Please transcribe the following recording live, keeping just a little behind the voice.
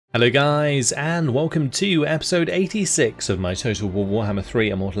Hello guys, and welcome to episode 86 of my Total War Warhammer 3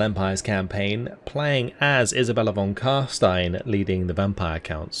 Immortal Empires campaign, playing as Isabella von Carstein, leading the vampire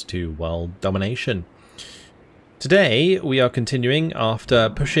counts to world domination. Today we are continuing after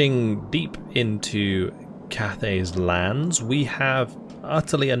pushing deep into CATHAY'S lands. We have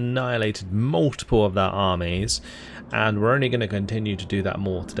utterly annihilated multiple of their armies, and we're only going to continue to do that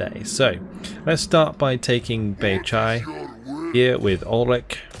more today. So let's start by taking Beichai here with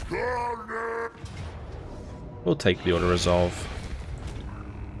Ulrich. We'll take the Order Resolve.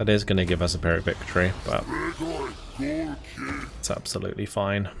 That is going to give us a Pyrrhic victory, but it's absolutely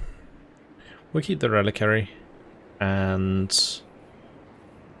fine. We'll keep the Reliquary, and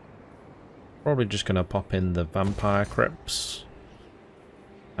probably just going to pop in the Vampire Crypts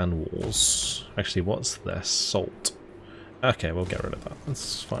and Walls. Actually, what's this? Salt. Okay, we'll get rid of that.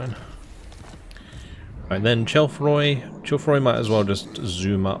 That's fine. Right, then Chelfroy. Chelfroy might as well just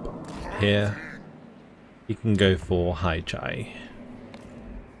zoom up here. He can go for High Chai.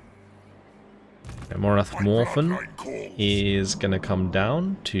 Okay, Morath Morphin is going to come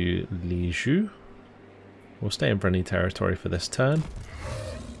down to Liju. We'll stay in friendly territory for this turn.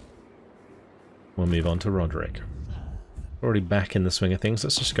 We'll move on to Roderick. Already back in the swing of things.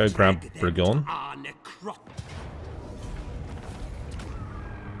 Let's just go grab Brigon.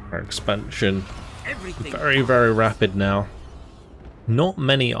 Our expansion. Very, very rapid now. Not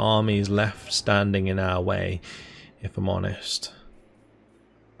many armies left standing in our way, if I'm honest.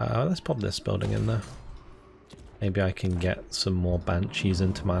 Let's pop this building in there. Maybe I can get some more Banshees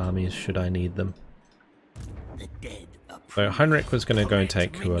into my armies should I need them. So Heinrich was going to go and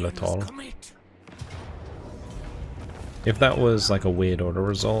take Hualatol. If that was like a weird order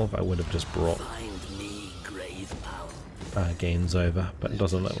resolve, I would have just brought Gaines over, but it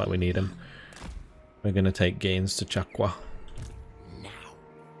doesn't look like we need him. We're going to take Gaines to Chakwa.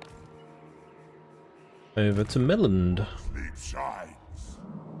 Over to Milland.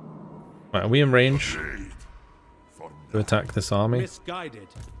 Right, are we in range to attack this army? Misguided,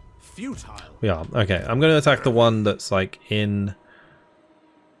 futile. We are. Okay, I'm going to attack the one that's like in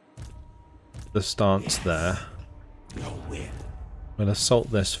the stance there. I'm going to assault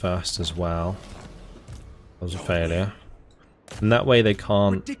this first as well. That was a failure. And that way they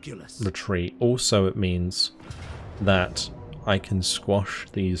can't retreat. Also, it means that I can squash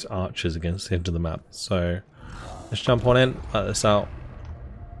these archers against the edge of the map. So let's jump on in, let this out.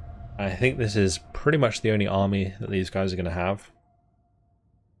 I think this is pretty much the only army that these guys are going to have.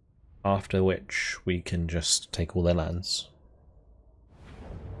 After which we can just take all their lands.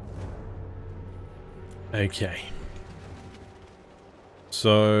 Okay.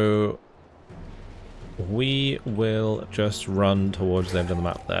 So we will just run towards the end of the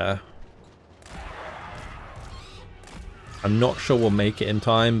map there. I'm not sure we'll make it in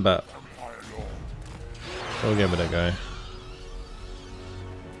time, but we'll give it a go.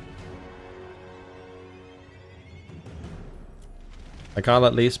 I can't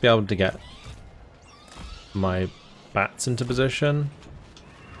at least be able to get my bats into position.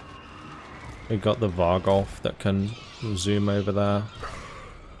 We've got the Vargolf that can zoom over there.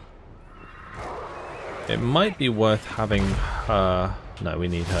 It might be worth having her. No, we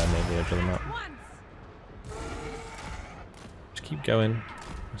need her near the edge of the map. Just keep going.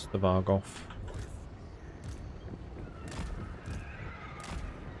 That's the Vargolf.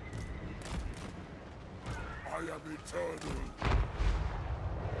 I am eternal.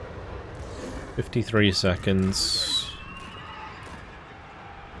 53 seconds.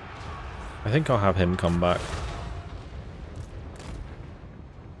 I think I'll have him come back.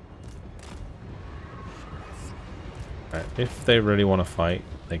 Right, if they really want to fight,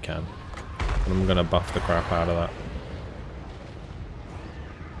 they can. And I'm going to buff the crap out of that.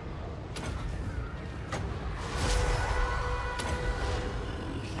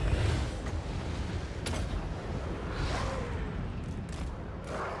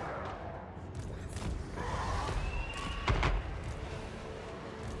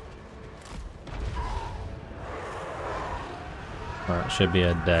 That should be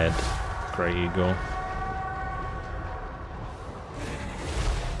a dead Grey Eagle.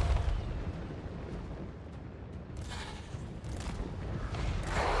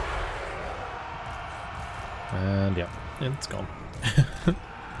 And yeah, it's gone.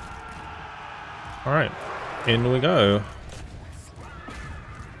 Alright, in we go.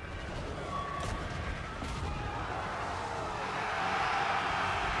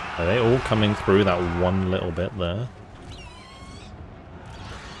 Are they all coming through that one little bit there?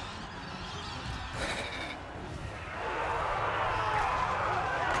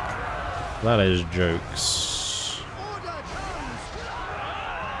 That is jokes.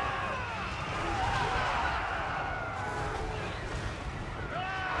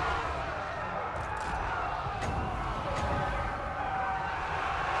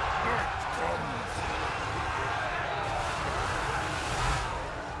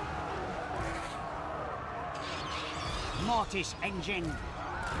 mortis engine.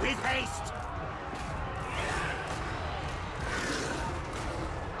 With haste.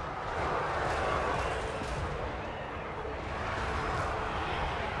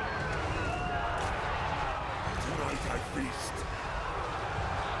 Tonight I feast.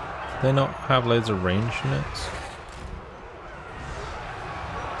 They not have loads of range units?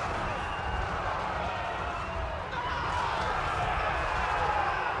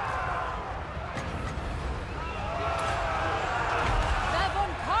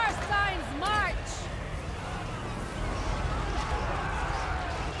 Carstein's march!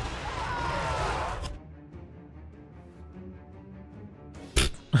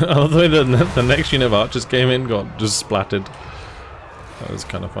 Although the next unit of archers came in, got just splattered. That was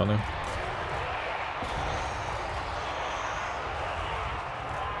kind of funny.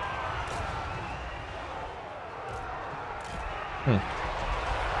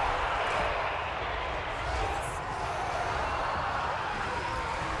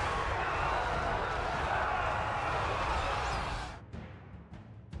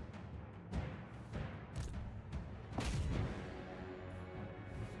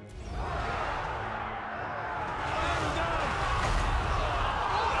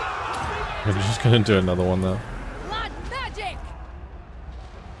 We're just gonna do another one though. Blood magic!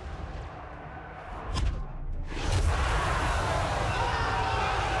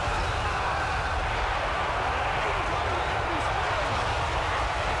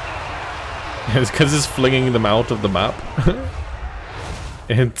 It's because it's flinging them out of the map.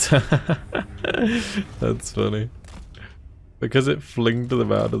 That's funny. Because it flinged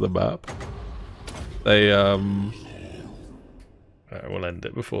them out of the map. They we'll end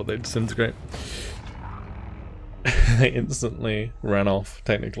it before they disintegrate. They instantly ran off,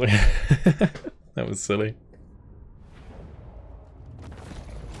 technically. That was silly.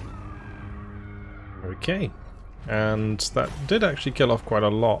 Okay. And that did actually kill off quite a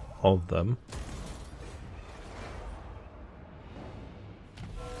lot of them.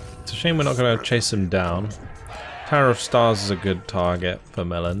 It's a shame we're not going to chase them down. Tower of Stars is a good target for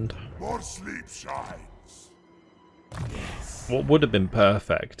Melland. More sleep shines. What would have been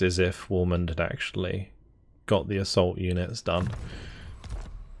perfect is if Warmond had actually got the assault units done.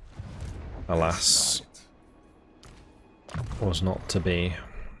 Alas, was not to be.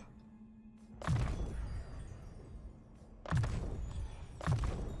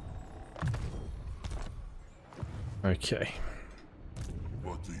 Okay.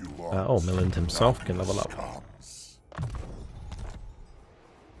 What do you want? Oh, Melland himself can level up. Comes.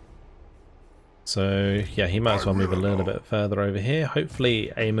 So, yeah, he might as well move a little bit further over here.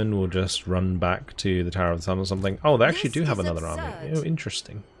 Hopefully, Aemon will just run back to the Tower of the Sun or something. Oh, they actually do have another army. Oh,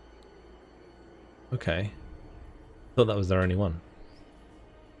 interesting. Okay. Thought that was their only one.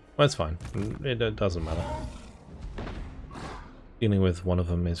 Well, it's fine. It doesn't matter. Dealing with one of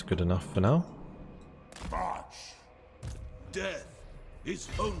them is good enough for now. March. Death is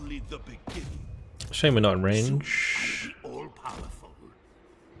only the beginning. Shame we're not in range. All powerful.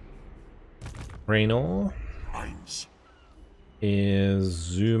 Raynor Heinz. is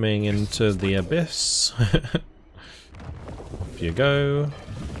zooming into the abyss. Off you go.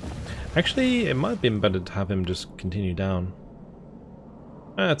 Actually, it might have been better to have him just continue down.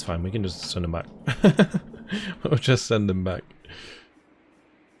 That's fine, we can just send him back. We'll just send him back.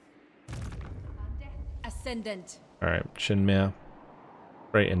 Ascendant. Alright, Shinmir.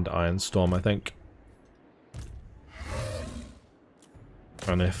 Straight into Ironstorm, I think.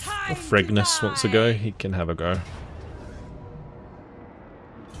 And if Frignus wants to go, he can have a go.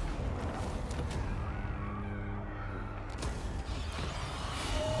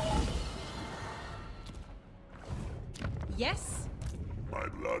 Yes? My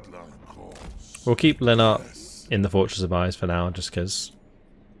bloodline calls. We'll keep Lennart in the Fortress of Eyes for now, just because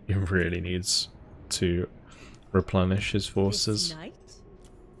he really needs to replenish his forces. This night?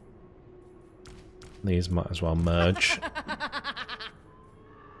 These might as well merge.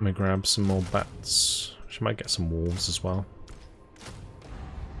 Let me grab some more bats. She might get some wolves as well.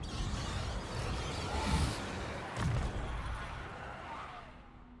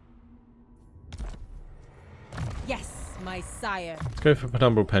 Yes, my sire. Let's go for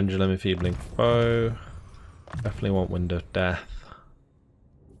Penumbral Pendulum, Enfeebling Foe. Definitely want Wind of Death.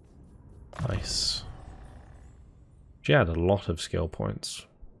 Nice. She had a lot of skill points.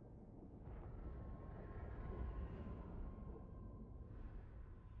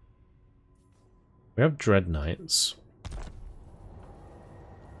 We have Dread Knights.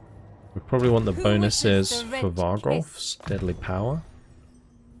 We probably want the bonuses for Vargolf's Deadly Power.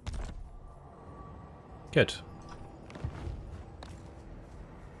 Good.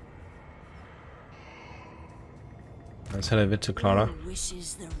 Let's head over to Clara.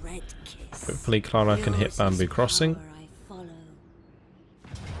 Wishes the red kiss. Hopefully Clara can hit Yours Bamboo is Crossing. power I follow.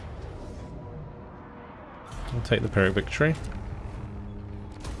 We'll take the Pyrrhic Victory.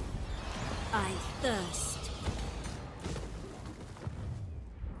 I thirst.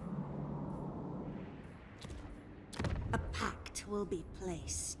 A pact will be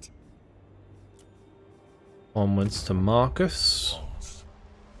placed. Onwards to Marcus,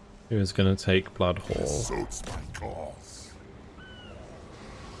 who is going to take Blood Hall. Suits my cause.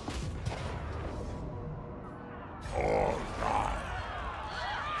 All right.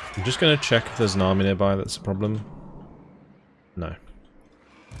 I'm just going to check if there's an army nearby that's a problem. No.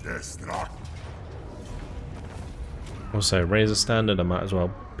 Destruct. Also, Razor Standard, I might as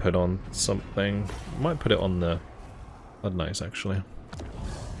well put on something. I might put it on the Blood Knights, actually.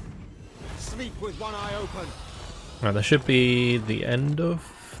 Sleep with one eye open. Right, there should be the end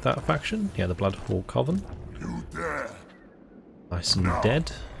of that faction. Yeah, the Blood Hall Coven. You dare. Nice and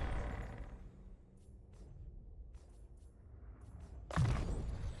dead.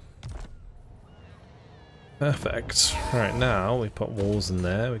 Perfect. Right, now we put walls in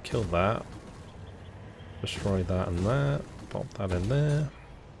there. We kill that. Destroy that and that. Pop that in there.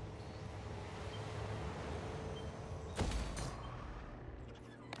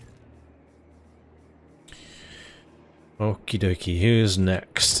 Okie dokie, who's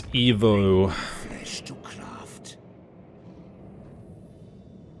next? Evo. Flesh to craft.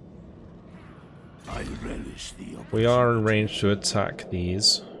 I relish the opportunity. We are in range to attack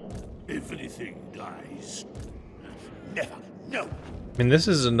these. Everything dies. Never. No. I mean, this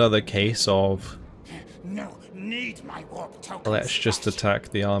is another case of No. Need my warp tokens. let's just attack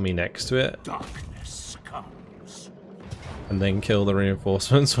the army next to it Darkness comes. and then kill the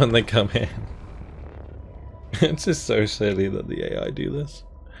reinforcements when they come in. It's just so silly that the AI do this.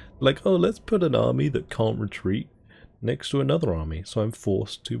 Like, oh, let's put an army that can't retreat next to another army, so I'm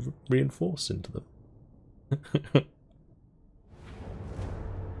forced to reinforce into them.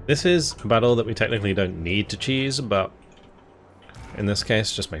 This is a battle that we technically don't need to cheese, but in this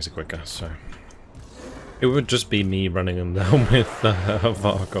case, just makes it quicker, so... It would just be me running them down with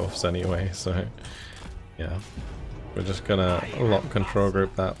Varkovs anyway, so... Yeah. We're just gonna lock control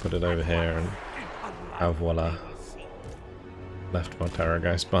group that, put it over here, and... voila. Left my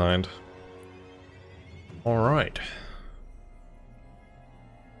Terrorgeist behind. Alright.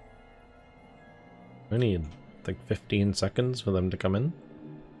 Only, I think, 15 seconds for them to come in.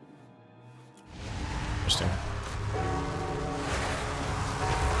 Interesting.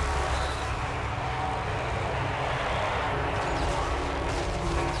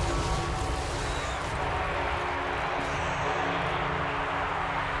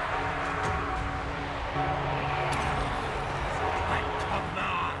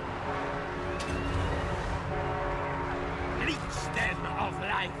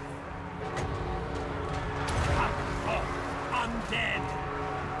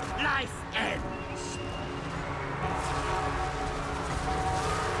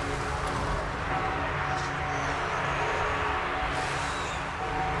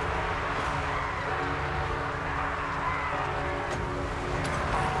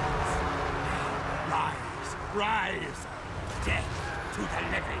 Rise! Death to the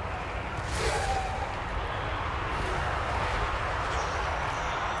living!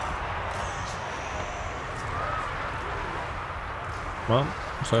 Well,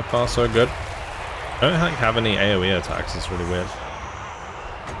 so far so good. I don't like have any AoE attacks, it's really weird.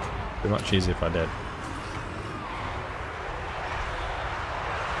 It'd be much easier if I did.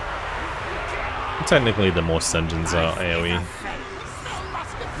 Technically the Morse engines are AoE,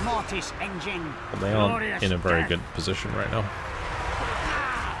 Mortis engine. but they aren't in a very good position right now.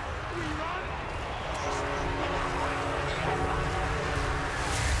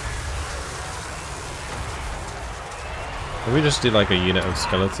 Can we just do like a unit of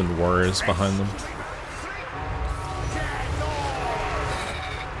skeleton warriors behind them?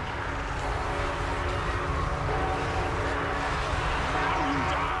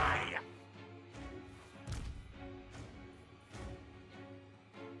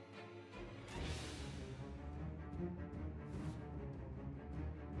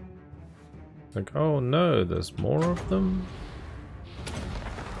 Like, oh no, there's more of them?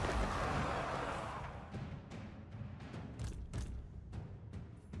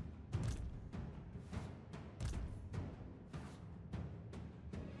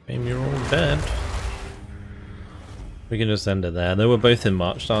 Maybe you're all dead. We can just end it there. They were both in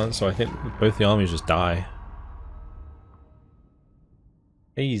march stance, so I think both the armies just die.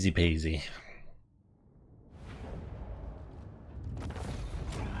 Easy peasy.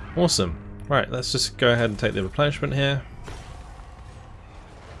 Awesome. Right, let's just go ahead and take the replenishment here.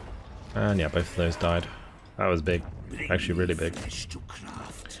 And yeah, both of those died. That was big. Actually really big.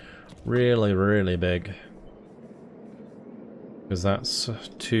 Really, really big. Because that's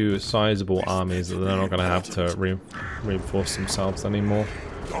two sizable armies that they're not going to have to reinforce themselves anymore.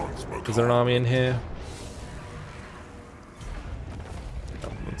 Is there an army in here?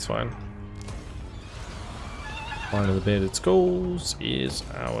 Oh, that's fine. Line of the Bearded Skulls is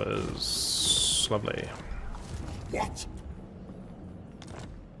ours. Lovely. What?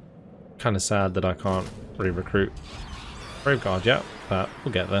 Kind of sad that I can't re-recruit Brave Guard yet, but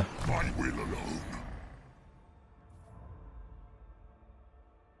we'll get there. My will alone.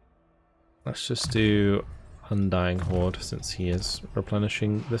 Let's just do Undying Horde since he is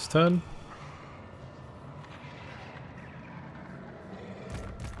replenishing this turn.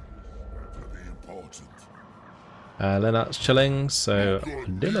 Very important. Lennart's chilling, so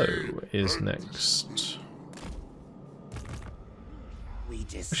Dillo is next.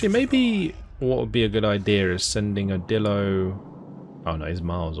 Actually, maybe what would be a good idea is sending a Dillo... Oh no, he's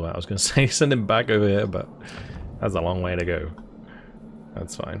miles away. I was going to say send him back over here, but that's a long way to go.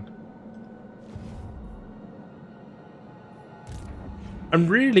 That's fine. I'm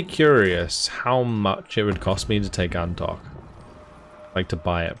really curious how much it would cost me to take Antok. Like, to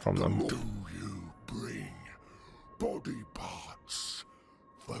buy it from them. Do you bring body parts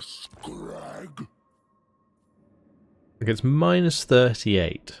for Scrag? Like, it's minus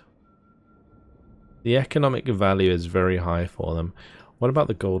 38. The economic value is very high for them. What about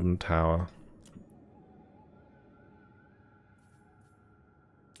the Golden Tower?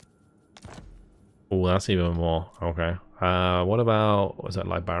 Oh, that's even more. Okay. What about, was that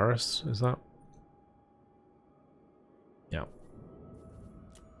Libaris? Is that? Yeah.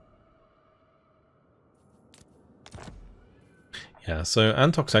 Yeah, so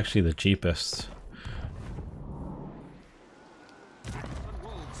Antok's actually the cheapest.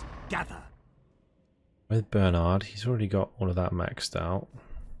 Gather. With Bernard, he's already got all of that maxed out.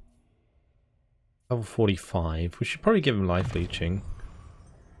 Level 45. We should probably give him life leeching.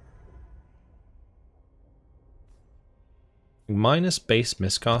 Minus base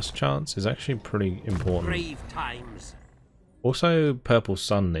miscast chance is actually pretty important. Brave times. Also, Purple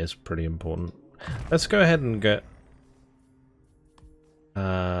Sun is pretty important. Let's go ahead and get...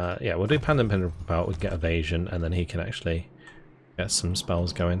 yeah, we'll do Pandem Belt, we'll get evasion, and then he can actually get some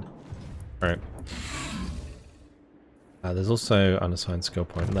spells going. Alright. There's also unassigned skill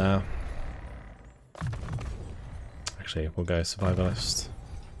point there. Actually, we'll go Survivalist.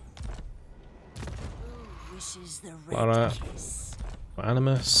 Lara,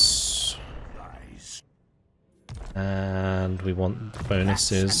 Animus, and we want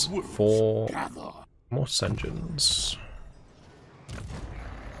bonuses for Morse Engines.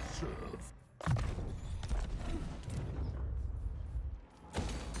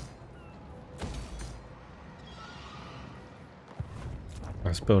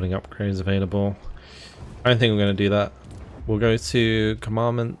 That's building upgrades available. I don't think we're going to do that. We'll go to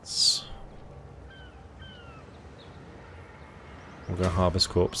Commandments. We'll go Harvest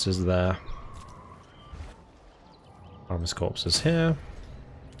Corpses there. Harvest Corpses here.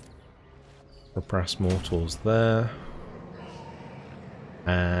 Repress Mortals there.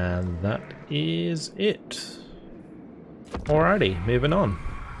 And that is it. Alrighty, moving on.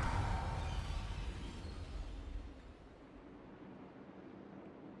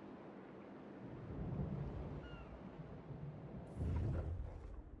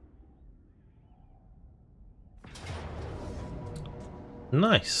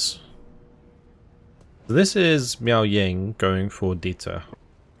 Nice. So this is Miao Ying going for Dieter.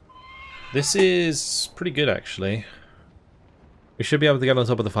 This is pretty good actually. We should be able to get on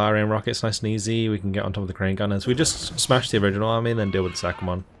top of the fire rain rockets nice and easy. We can get on top of the crane gunners. We just smash the original army and then deal with the second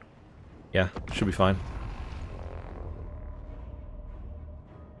one. Yeah, should be fine.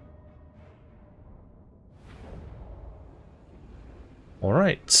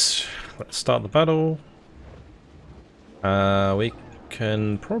 Alright, let's start the battle. We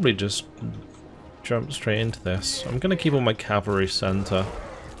can probably just jump straight into this. I'm going to keep all my cavalry center.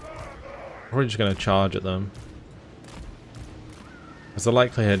 Probably just going to charge at them. Because the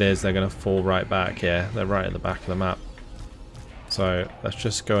likelihood is they're going to fall right back here. They're right at the back of the map. So let's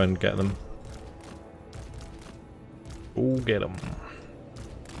just go and get them. Ooh, get them.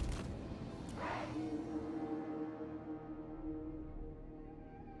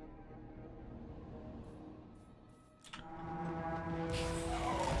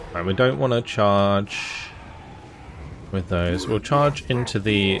 Right, we don't want to charge with those. We'll charge into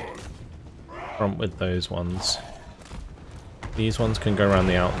the front with those ones. These ones can go around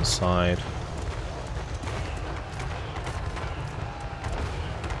the outside.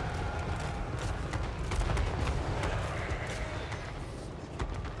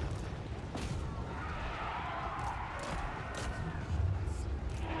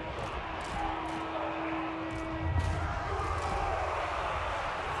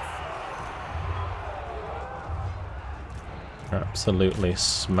 Absolutely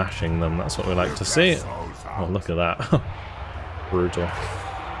smashing them, that's what we like to see. Oh, look at that. Brutal.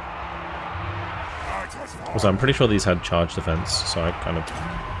 Also, I'm pretty sure these had charge defense, so I kind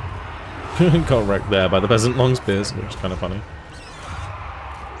of got wrecked there by the peasant long spears, which is kind of funny.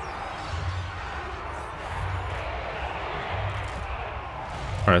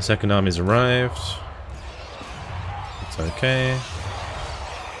 Alright, second army's arrived. It's okay.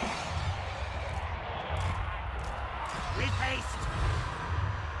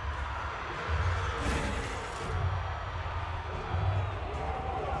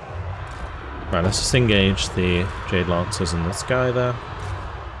 Right, let's just engage the Jade Lancers in this guy there.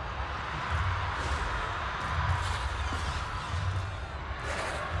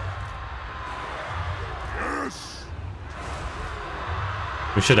 Yes.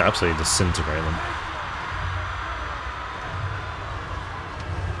 We should absolutely disintegrate them.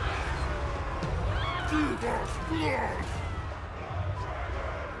 Give us blood.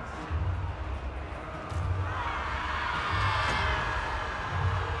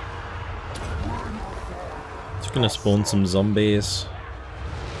 Just gonna spawn some zombies.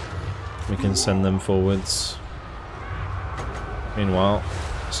 We can send them forwards. Meanwhile,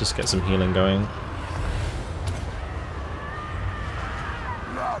 let's just get some healing going.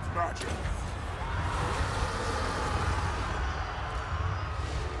 Blood magic.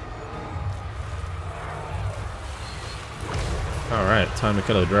 Alright, time to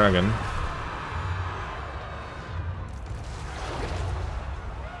kill a dragon.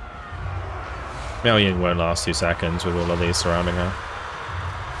 Miao Ying won't last 2 seconds with all of these surrounding her.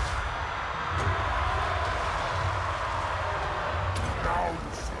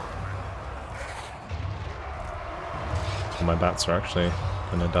 All my bats are actually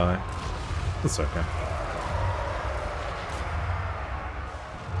gonna die. That's okay.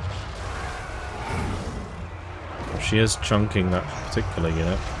 She is chunking that particular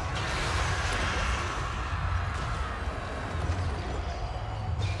unit.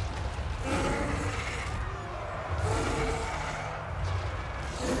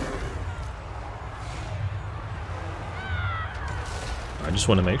 I just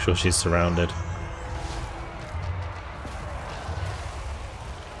want to make sure she's surrounded.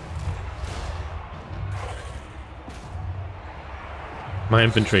 My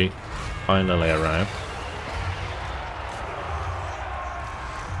infantry finally arrived.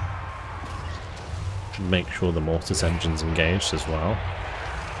 Make sure the mortis engine's engaged as well.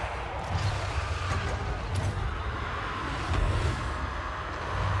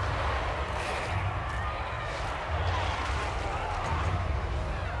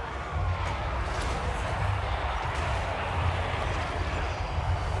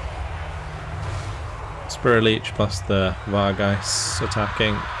 Spirit Leech plus the Vargeist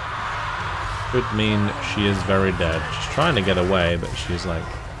attacking would mean she is very dead. She's trying to get away, but she's like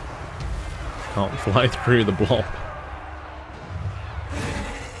can't fly through the blob.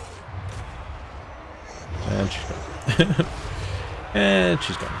 And she's gone. And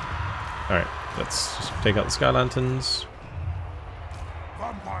she's gone. Alright, let's just take out the Sky Lanterns.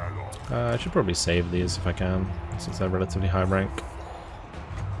 I should probably save these if I can, since they're relatively high rank.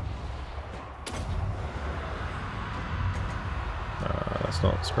 Let's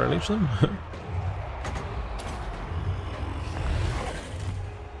not Spirit Leech them.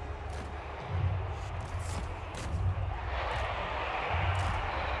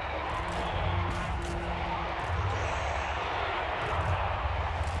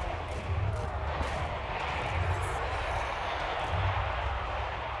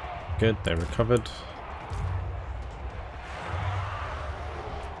 Good, they recovered.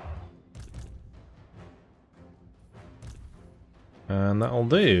 And that'll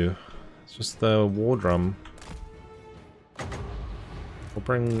do. It's just the war drum. We'll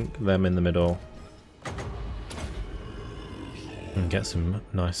bring them in the middle. And get some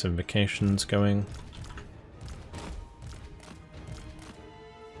nice invocations going.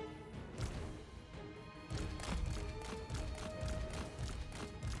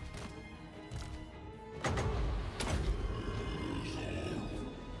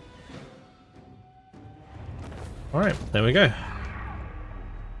 Alright, there we go.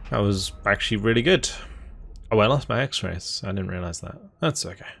 That was actually really good. Oh, I lost my X-rays. I didn't realise that. That's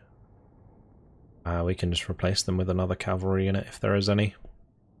okay. We can just replace them with another cavalry unit if there is any.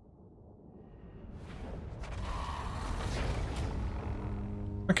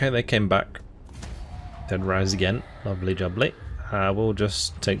 Okay, they came back. Dead rise again. Lovely jubbly. We'll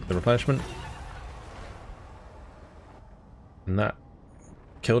just take the replenishment. And that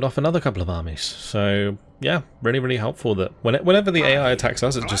killed off another couple of armies. So, yeah, really, really helpful that whenever the AI attacks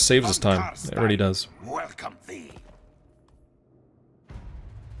us, it just saves us time. It really does. Welcome thee.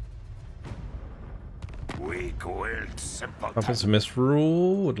 Weak-willed simpleton. Province of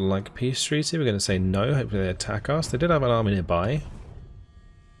Misrule would like a peace treaty. We're going to say no. Hopefully they attack us. They did have an army nearby.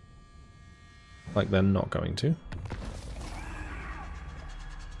 Like they're not going to.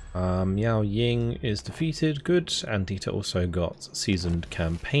 Yao Ying is defeated. Good. And Dita also got Seasoned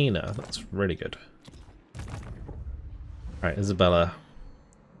Campaigner. That's really good. Alright, Isabella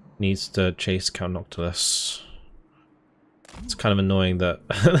needs to chase Count Noctilus. It's kind of annoying that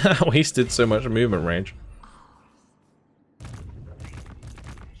that wasted so much movement range.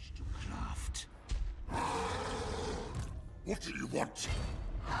 What do you want?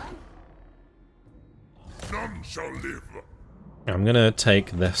 None shall live. I'm gonna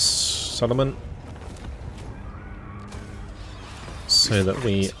take this settlement so that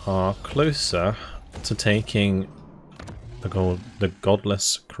we are closer to taking the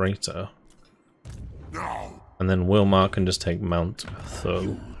godless crater. Now. And then Wilmar can just take Mount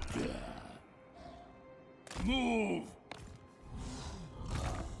Thul. Move.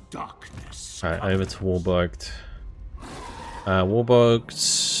 Darkness. Alright, over to Warburg. Warburg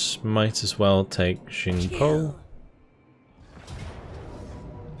might as well take Xingpo.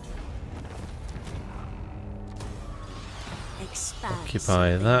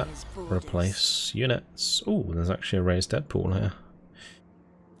 Occupy that. Replace units. Oh, there's actually a raised dead pool here.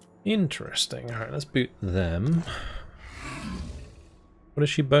 Interesting. Alright, let's boot them. What is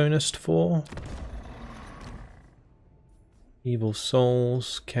she bonused for? Evil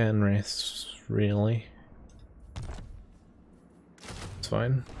Souls, Canwraiths, really? It's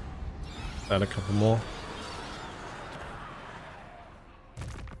fine. Add a couple more.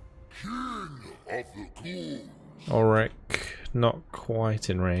 King of the Ghouls. Auric, not quite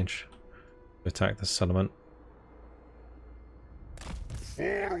in range to attack the settlement.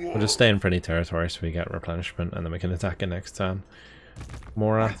 We'll just stay in friendly territory so we get replenishment and then we can attack it next turn.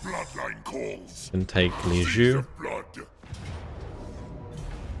 Morath Bloodline calls. can take Li Zhu. Blood.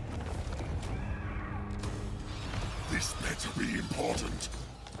 This better be important.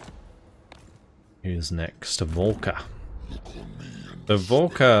 Who's next? Volker. The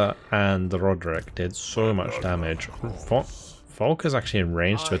Volker and the Roderick did so much damage. Volker's actually in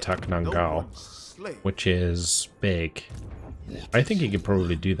range to attack Nangal, which is big. I think he could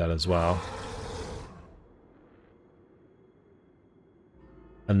probably do that as well.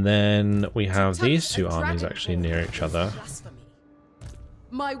 And then we have these two armies actually near each other.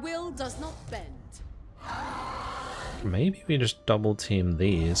 My will does not bend. Maybe we just double team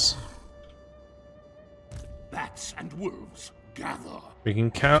these. Bats and wolves gather. We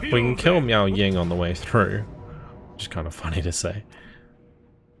can kill Miao Ying on the way through, which is kind of funny to say.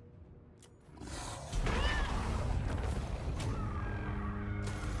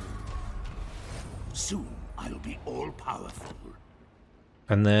 Soon I'll be all powerful.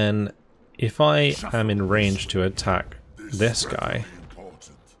 And then if I am in range to attack this guy,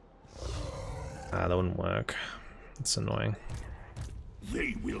 that wouldn't work. It's annoying.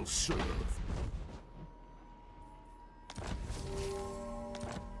 They will serve.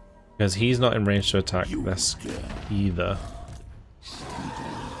 Because he's not in range to attack this either.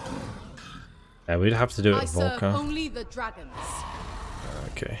 Yeah, we'd have to do it I with serve Volker. only the dragons.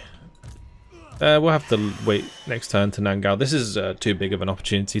 Okay. We'll have to wait next turn to Nangal. This is too big of an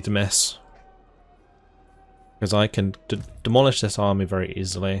opportunity to miss. Because I can demolish this army very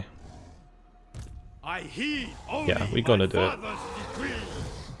easily. I heed Yeah, we gotta do it.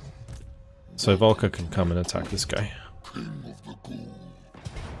 So Volker can come and attack this guy.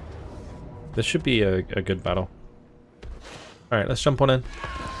 This should be a good battle. Alright, let's jump on in.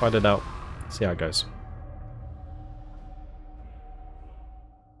 Fight it out. See how it goes.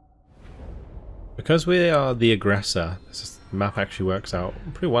 Because we are the aggressor, this map actually works out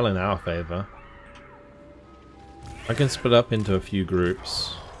pretty well in our favour. I can split up into a few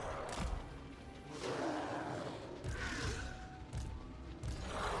groups.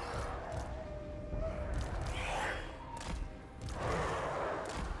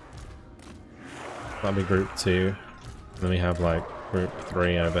 That'll be group 2. And then we have like group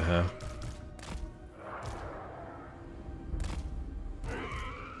 3 over here.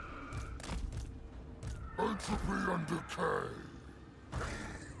 Entropy and decay.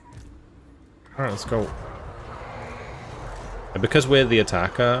 Alright, let's go. And because we're the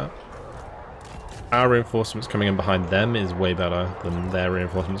attacker, our reinforcements coming in behind them is way better than their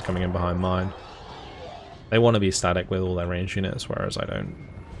reinforcements coming in behind mine. They want to be static with all their ranged units, whereas I don't.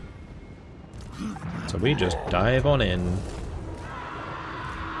 So we just dive on in.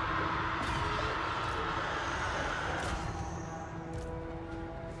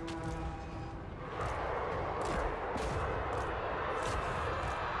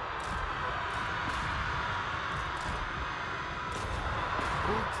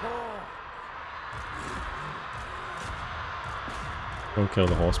 We'll kill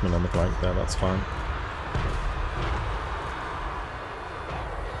the horseman on the flank there, that's fine.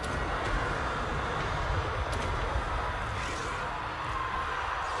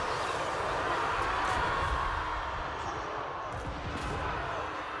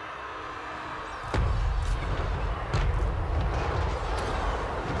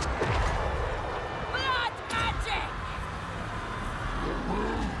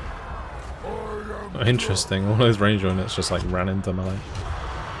 Oh, interesting, all those range units just like ran into melee.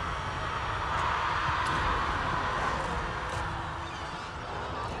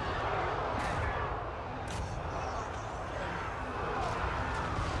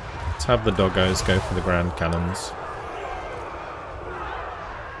 Let's have the doggos go for the grand cannons.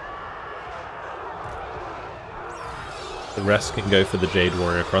 The rest can go for the Jade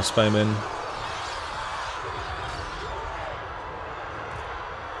Warrior crossbowmen.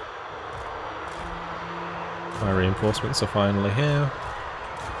 My reinforcements are finally here.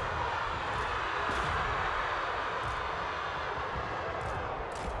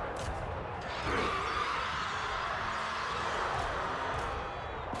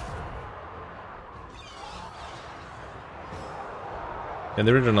 And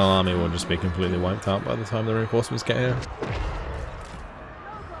the original army will just be completely wiped out by the time the reinforcements get here.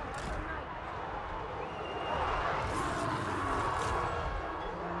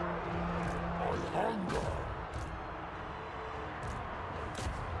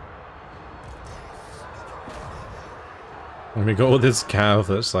 And we got all this cow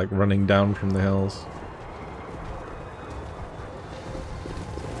that's like running down from the hills.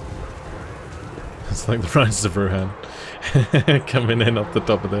 It's like the Rise of Rohan coming in off the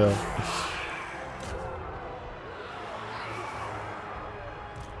top of the hill.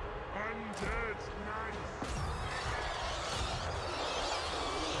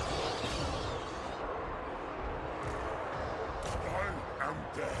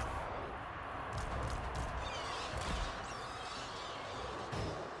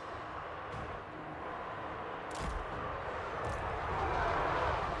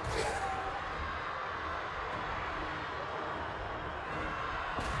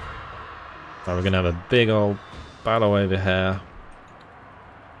 So we're gonna have a big old battle over here.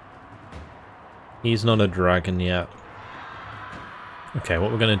 He's not a dragon yet. Okay,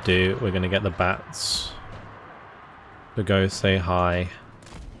 what we're gonna do, we're gonna get the bats to go say hi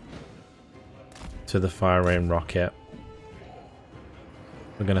to the Fire Rain rocket.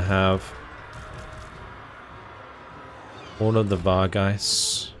 We're gonna have all of the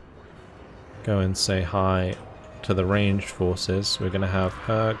Vargeis go and say hi to the ranged forces. We're going to have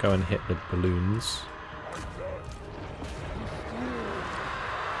her go and hit the balloons.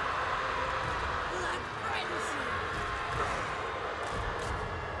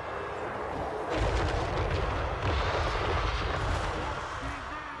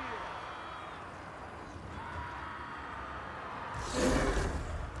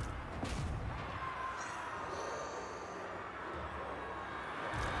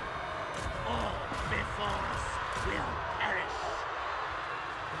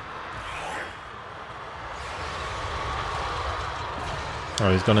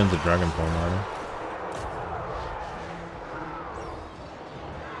 Oh, he's gone into dragon form already.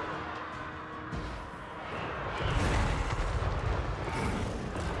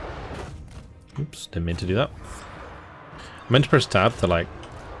 Oops, didn't mean to do that. I meant to press tab to like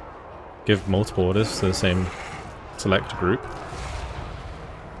give multiple orders to the same select group.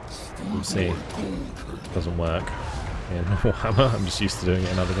 Let's see. It doesn't work in Warhammer. I'm just used to doing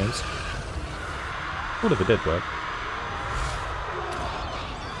it in other games. What if it did work?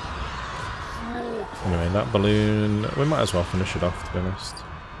 Anyway, that balloon, we might as well finish it off, to be honest.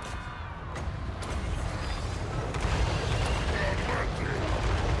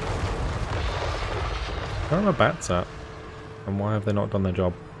 Where are my bats at? And why have they not done their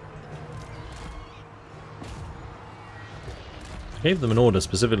job? I gave them an order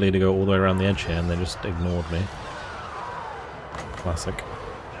specifically to go all the way around the edge here and they just ignored me. Classic.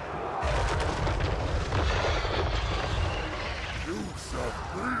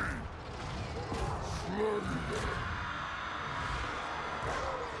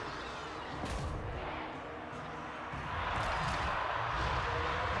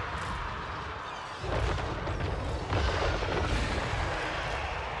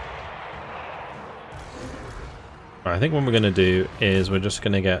 I think what we're going to do is we're just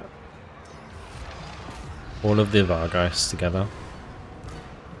going to get all of the Vargeist together.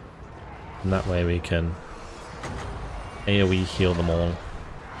 And that way we can AoE heal them all.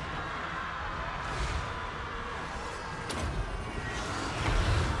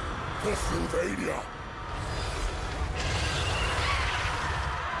 For Sylvania!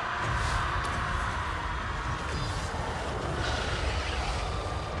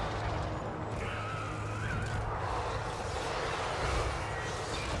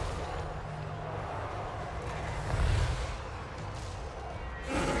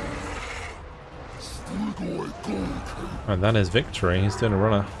 And that is victory. He's doing a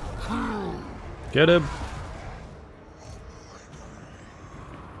runner. Get him!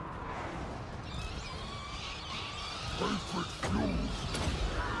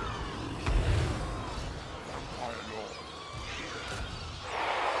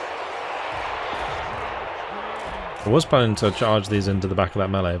 I was planning to charge these into the back of that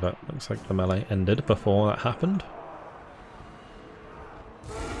melee, but looks like the melee ended before that happened.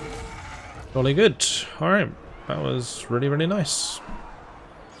 Jolly good. Alright, that was really, really nice.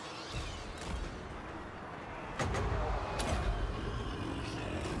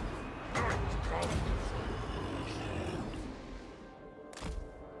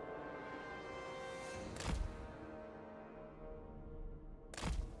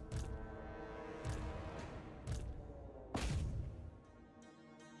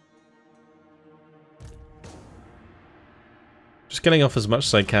 Just getting off as much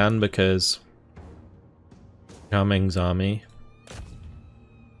as I can because Zhao Ming's army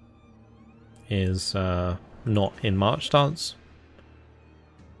is not in march stance.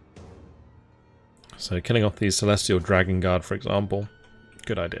 So killing off the Celestial Dragon Guard, for example,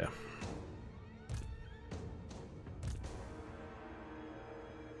 good idea.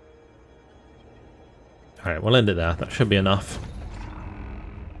 Alright, we'll end it there. That should be enough.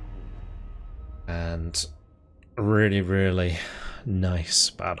 And really, really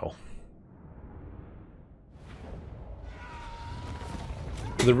nice battle.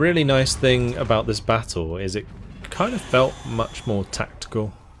 The really nice thing about this battle is it kind of felt much more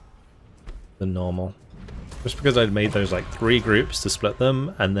tactical than normal. Just because I'd made those like 3 groups to split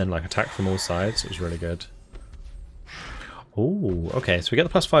them and then like attack from all sides, it was really good. Ooh, okay, so we get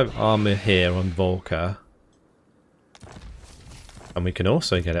the +5 armor here on Volker. And we can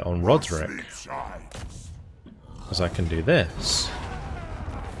also get it on Roderick. Because I can do this.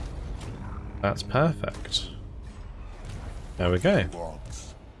 That's perfect. There we go.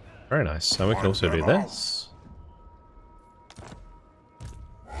 Very nice. So we can also do this.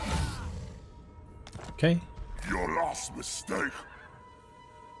 Okay. Your last mistake.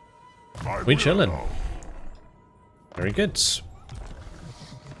 We chillin'. Very good.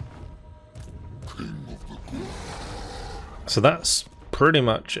 So that's pretty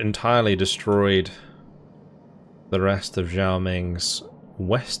much entirely destroyed the rest of Zhao Ming's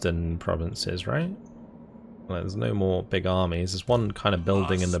western provinces, right? Well, there's no more big armies. There's one kind of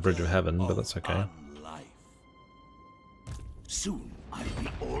building in the Bridge of Heaven, but that's okay.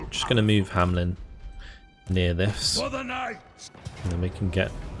 Just gonna move Hamlin near this, and then we can get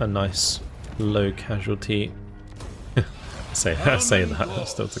a nice low casualty. I say that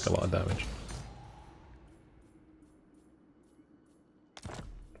still took a lot of damage.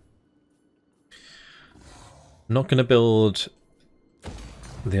 I'm not going to build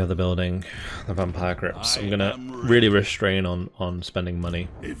the other building, the Vampire Crypts. I'm going to really restrain on spending money.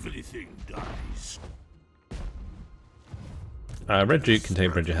 Everything dies. Red Duke can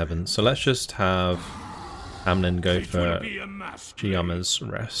take Bridge of Heaven, so let's just have Hamlin go for Giama's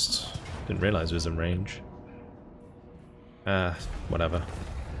rest. Didn't realise it was in range. Whatever.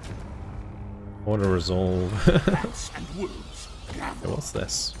 Order Resolve. What's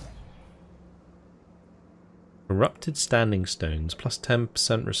this? Corrupted Standing Stones, plus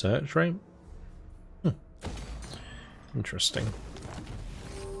 10% research rate? Interesting.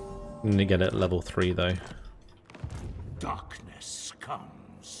 I'm gonna get it at level 3 though. Darkness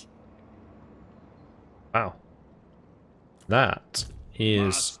comes. Wow. That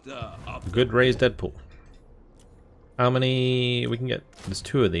is a good raised Deadpool. How many we can get? There's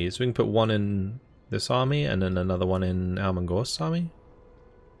 2 of these. We can put one in this army and then another one in Almangor's army.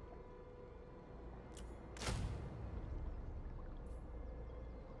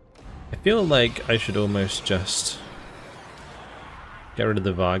 I feel like I should almost just get rid of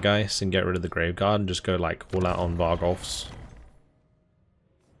the Vargeist and get rid of the Graveguard and just go like all out on Vargolfs.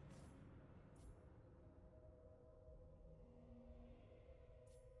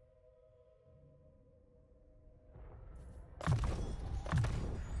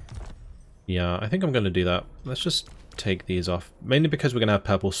 Yeah, I think I'm going to do that. Let's just take these off. Mainly because we're going to have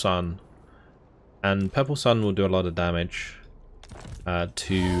Purple Sun. And Purple Sun will do a lot of damage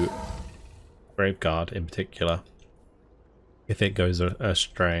to Graveguard in particular, if it goes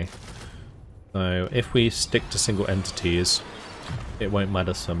astray. So if we stick to single entities, it won't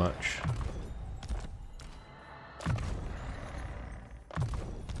matter so much.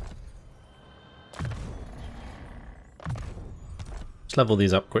 Let's level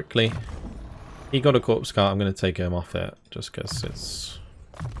these up quickly. He got a corpse cart, I'm going to take him off it, just because it's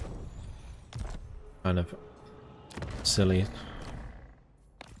kind of silly.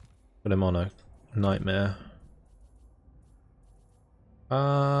 Put him on a nightmare.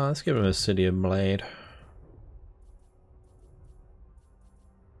 Let's give him a Obsidian Blade.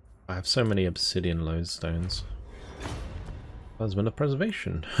 I have so many Obsidian Lodestones. Husband of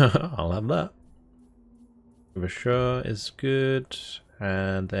Preservation. I'll have that. For sure is good.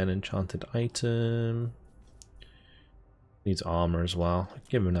 And then Enchanted Item. Needs armor as well.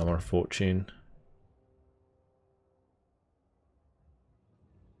 Give him another Fortune.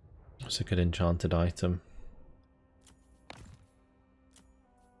 That's a good enchanted item.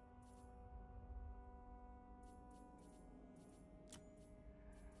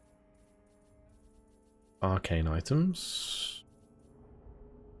 Arcane items.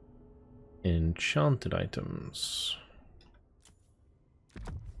 Enchanted items.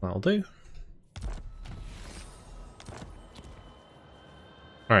 That'll do.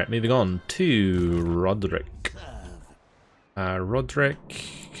 Alright, moving on to Roderick.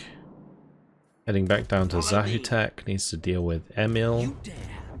 Roderick, heading back down to Zahutek, needs to deal with Emil.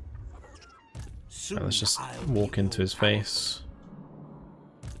 Let's just walk into his face.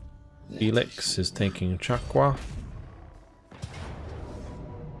 Felix is taking Chakwa.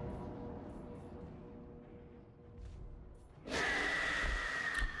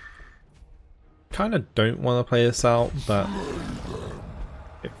 Kind of don't want to play this out, but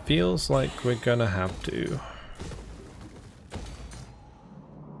it feels like we're gonna have to.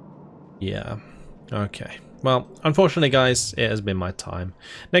 Yeah, okay. Well, unfortunately guys, it has been my time.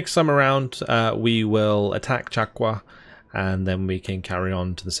 Next time around, we will attack Chakwa, and then we can carry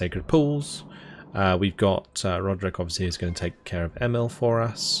on to the Sacred Pools. We've got Roderick, obviously, who's going to take care of Emil for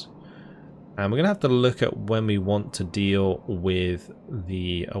us. And we're going to have to look at when we want to deal with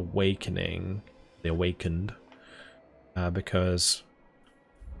the Awakening, the Awakened, because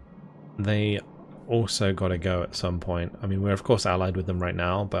they also got to go at some point. I mean, we're of course allied with them right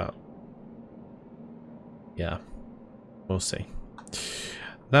now, but yeah, we'll see.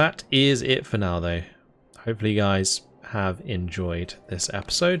 That is it for now, though. Hopefully you guys have enjoyed this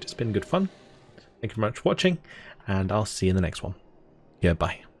episode. It's been good fun. Thank you very much for watching, and I'll see you in the next one.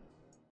 Goodbye.